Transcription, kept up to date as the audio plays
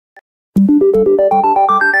अब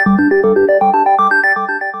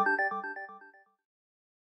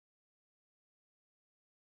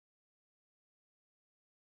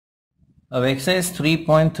exercise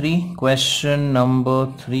 3.3 question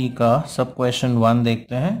number 3 का सब क्वेश्चन 1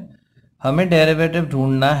 देखते हैं। हमें डेरिवेटिव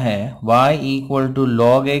ढूंढना है y equal to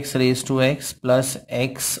log x raise to x plus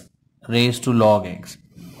x raise to log x।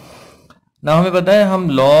 ना हमें पता है हम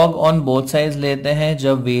log ऑन बोथ साइड्स लेते हैं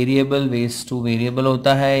जब वेरिएबल रेज टू वेरिएबल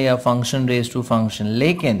होता है या फंक्शन रेज टू फंक्शन,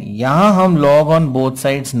 लेकिन यहां हम log ऑन बोथ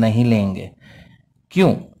साइड्स नहीं लेंगे।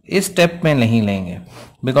 क्यों? इस स्टेप में नहीं लेंगे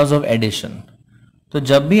बिकॉज ऑफ एडिशन। तो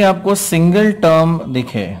जब भी आपको सिंगल टर्म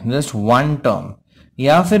दिखे, जस्ट वन टर्म,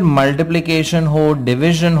 या फिर मल्टीप्लिकेशन हो,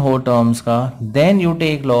 डिवीजन हो टर्म्स का, then you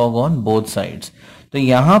take log on both sides. तो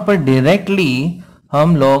यहां पर डायरेक्टली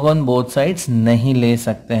हम लॉग ऑन बोथ साइड्स नहीं ले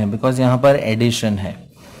सकते हैं बिकॉज यहां पर एडिशन है।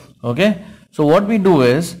 Okay, so what we do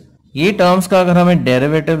is, ये टर्म्स का अगर हमें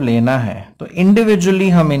डेरिवेटिव लेना है तो इंडिविजुअली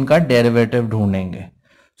हम इनका डेरिवेटिव ढूंढेंगे।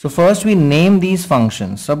 So first we name these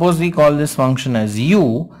function. Suppose we call this function as u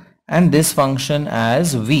and this function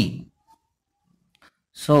as v.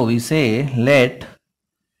 So we say let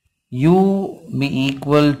u be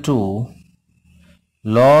equal to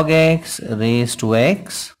log x raised to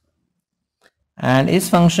x and इस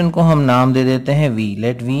function को हम नाम दे देते हैं v.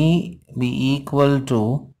 Let v be equal to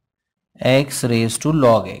x raised to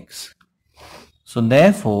log x. So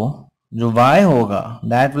therefore जो y होगा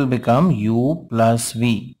that will become u plus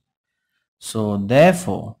v. So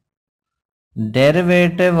therefore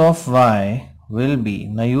derivative of y will be,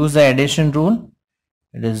 now use the addition rule,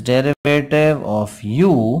 it is derivative of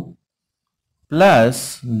u plus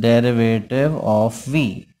derivative of v.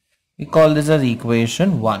 We call this as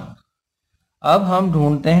equation 1. अब हम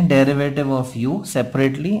ढूंढते हैं derivative of u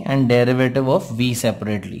separately and derivative of v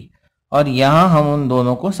separately, और यहां हम उन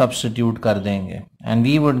दोनों को substitute कर देंगे and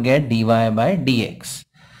we would get dy by dx.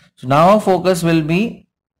 So now our focus will be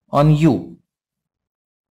on u.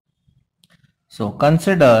 So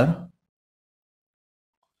consider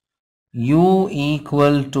u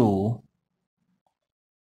equal to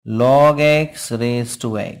log x raised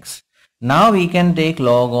to x. Now we can take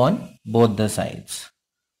log on both the sides.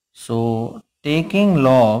 So taking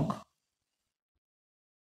log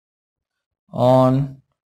on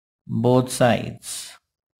both sides,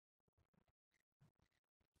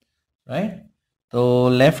 right? तो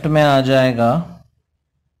left में आ जाएगा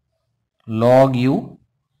log u,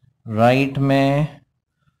 right में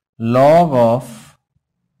log of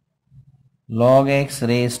log x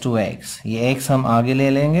raise to x। ये x हम आगे ले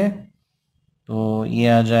लेंगे तो ये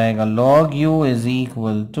आ जाएगा log u is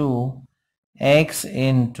equal to x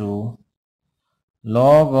into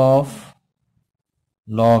log of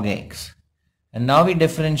log x, and now we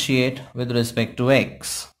differentiate with respect to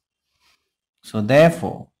x. So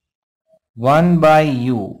therefore 1 by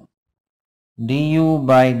u du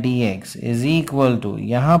by dx is equal to,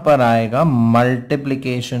 यहां पर आएगा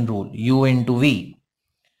multiplication rule, u into v.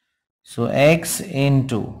 So x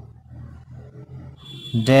into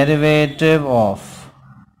derivative of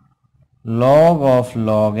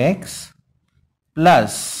log x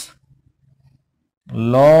plus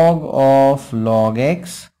log of log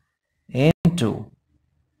x into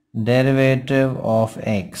derivative of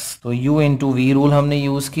x. तो u into v rule हमने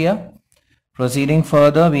use किया. Proceeding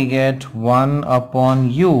further, we get 1 upon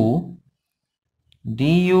u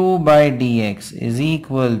du by dx is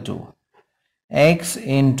equal to x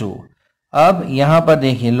into, अब यहां पर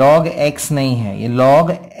देखिए log x नहीं है, ये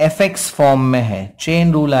log fx फॉर्म में है,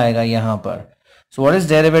 चेन रूल आएगा यहां पर. So what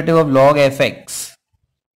is derivative of log fx?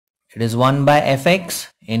 It is 1 by fx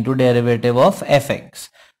into derivative of fx.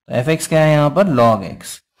 तो fx क्या है यहां पर? log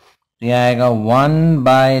x. तो यह आएगा 1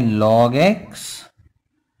 by log x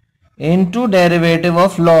into derivative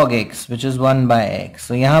of log x which is 1 by x.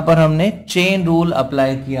 तो यहां पर हमने चेन रूल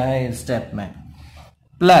अप्लाई किया है इस स्टेप में,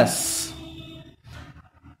 plus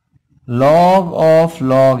log of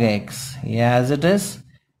log x as it is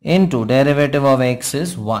into derivative of x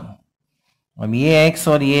is 1. अब ये x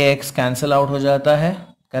और ये x कैंसिल आउट हो जाता है,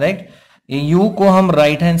 करेक्ट. ये u को हम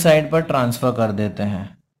राइट हैंड साइड पर ट्रांसफर कर देते हैं.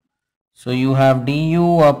 So you have du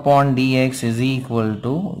upon dx is equal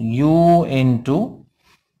to u into,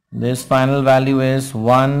 this final value is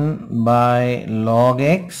 1 by log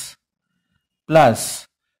x plus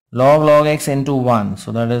log x into 1.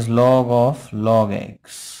 So that is log of log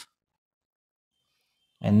x.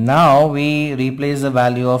 And now we replace the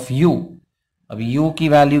value of u. अब u की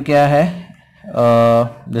value क्या है?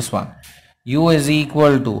 This one. u is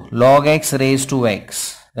equal to log x raised to x.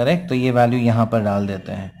 Correct. तो ये value यहां पर डाल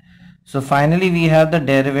देते हैं. So finally we have the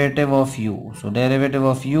derivative of u. So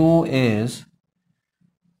derivative of u is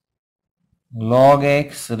log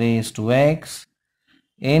x raised to x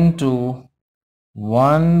into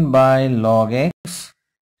 1 by log x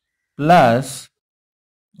plus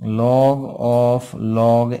log of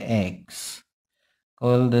log x.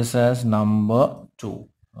 Call this as number 2.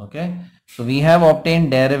 Okay, so we have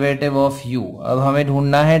obtained derivative of u. अब हमें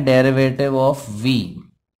ढूंढना है derivative of v.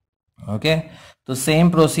 Okay, तो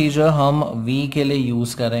same procedure हम v के लिए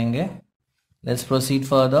use करेंगे. Let's proceed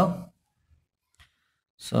further.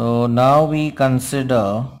 So now we consider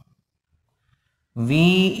v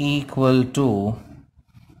equal to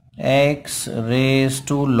x raised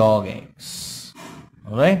to log x.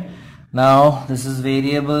 Alright, now this is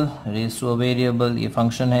variable raised to a variable. ये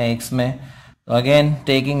function है x में. So again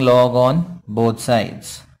taking log on both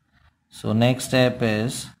sides. So next step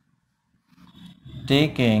is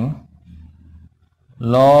taking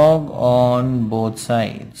log on both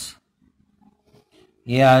sides.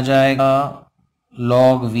 ये आ जाएगा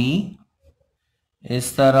log v,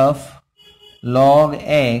 इस तरफ log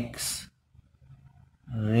x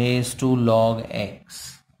raised to log x.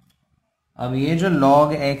 अब ये जो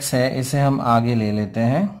log x है इसे हम आगे ले लेते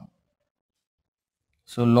हैं.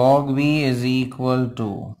 So log v is equal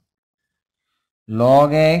to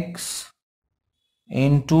log x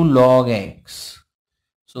into log x.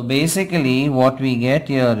 So basically what we get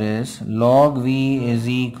here is log v is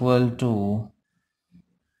equal to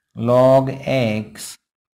log x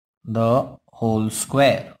the whole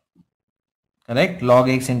square. Correct? Log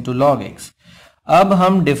x into log x. अब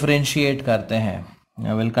हम differentiate करते हैं.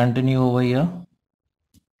 I will continue over here.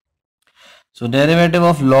 So derivative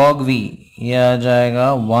of log v, ये आ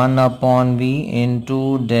जाएगा 1 upon v into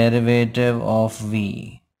derivative of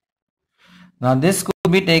v. Now this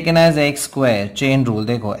could be taken as x square. Chain rule,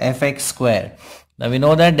 देखो fx square. Now we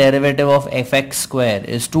know that derivative of fx square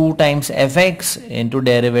is 2 times fx into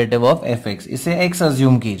derivative of fx. इसे x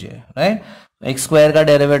assume कीजिए, right? x square का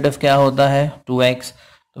derivative क्या होता है? 2x.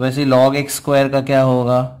 तो वैसे log x square का क्या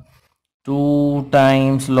होगा? 2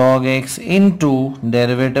 times log x into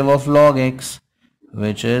derivative of log x,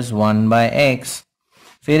 which is 1 by x.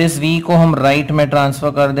 फिर इस v को हम right में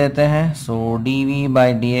ट्रांसफर कर देते हैं. So dv by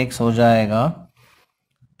dx हो जाएगा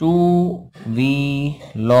 2v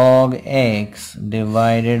log x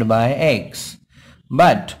divided by x.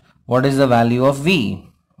 But what is the value of v?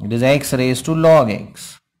 It is x raised to log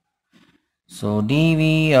x. So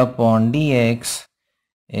dv upon dx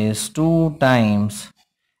is 2 times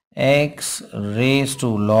x raised to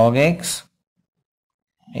log x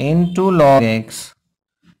into log x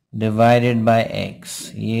divided by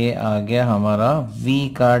x. ये आ गया हमारा v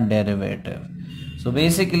का derivative. So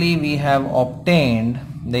basically we have obtained,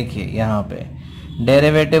 देखिए यहाँ पे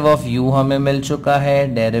derivative of u हमें मिल चुका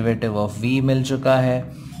है, डेरिवेटिव ऑफ v मिल चुका है,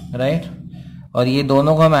 राइट? और ये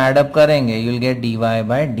दोनों को हम ऐड अप करेंगे, you will get dy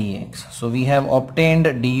by dx. So we have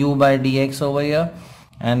obtained du by dx over here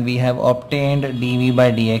and we have obtained dv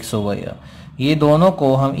by dx over here. ये दोनों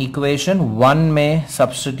को हम इक्वेशन 1 में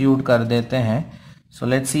सब्स्टिट्यूट कर देते हैं. So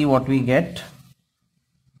let's see what we get.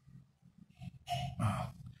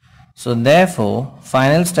 So therefore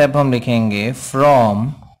final step हम लिखेंगे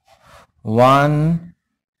from 1,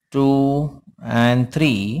 2 and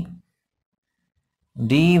 3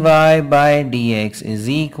 dy by dx is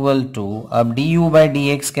equal to, अब du by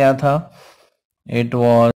dx क्या था? It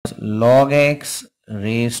was log x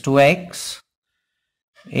raised to x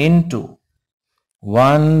into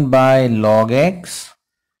 1 by log x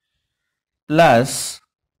plus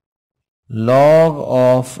log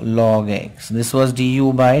of log x. This was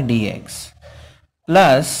du by dx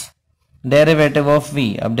plus derivative of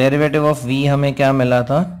v. अब derivative of v हमें क्या मिला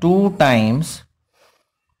था? 2 times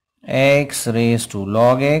x raised to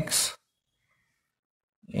log x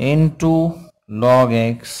into log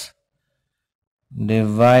x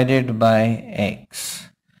divided by x.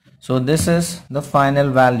 So this is the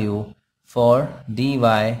final value for dy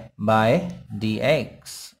by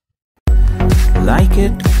dx. Like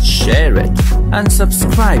it, share it, and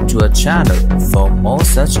subscribe to our channel for more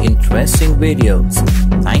such interesting videos.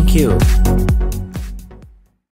 Thank you.